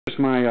Here's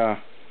my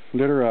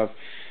litter of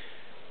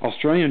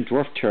Australian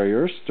Dwarf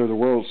Terriers. They're the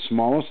world's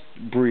smallest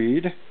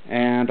breed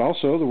and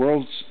also the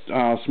world's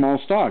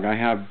smallest dog. I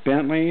have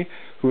Bentley,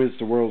 who is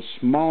the world's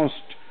smallest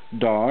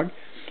dog.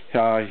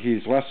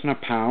 He's less than a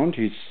pound.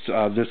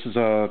 This is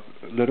a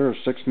litter of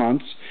 6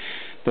 months.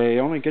 They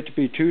only get to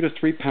be 2 to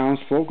 3 pounds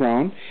full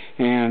grown.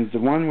 And the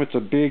one with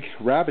the big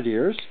rabbit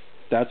ears,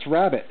 that's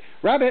Rabbit.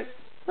 Rabbit!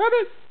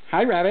 Rabbit!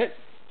 Hi, Rabbit!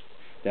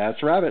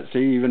 That's Rabbit. See,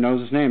 he even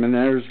knows his name. And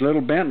there's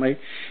little Bentley.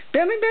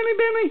 Bentley, Bentley,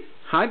 Bentley!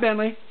 Hi,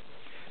 Bentley.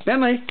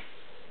 Bentley!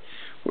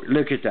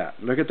 Look at that.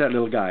 Look at that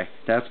little guy.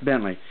 That's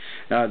Bentley.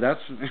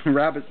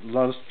 Rabbit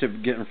loves to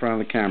get in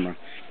front of the camera.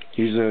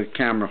 He's a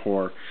camera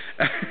whore.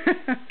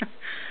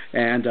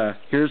 And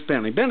here's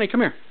Bentley. Bentley,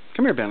 come here.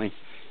 Come here, Bentley.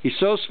 He's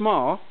so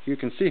small. You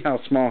can see how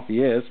small he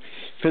is.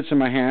 Fits in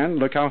my hand.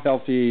 Look how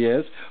healthy he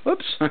is.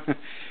 Oops.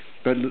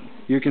 But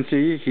you can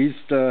see he's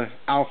the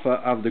alpha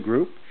of the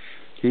group.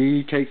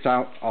 He takes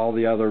out all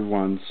the other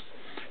ones.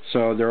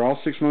 So they're all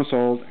 6 months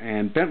old.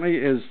 And Bentley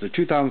is the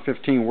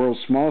 2015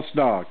 world's smallest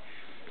dog.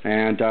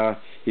 And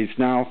he's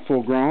now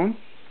full grown.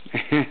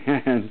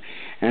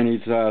 and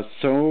he's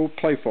so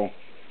playful.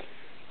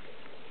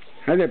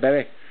 Hi there,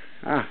 baby.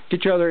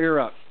 Get your other ear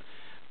up.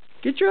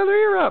 Get your other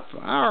ear up.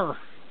 Arr.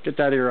 Get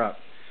that ear up.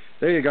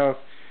 There you go.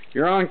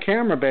 You're on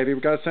camera, baby.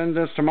 We've got to send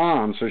this to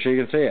Mom so she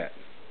can see it.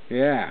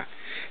 Yeah.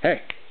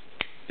 Hey,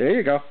 there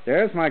you go.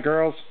 There's my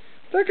girls.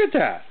 Look at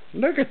that.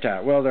 Look at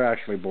that. Well, they're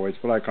actually boys,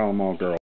 but I call them all girls.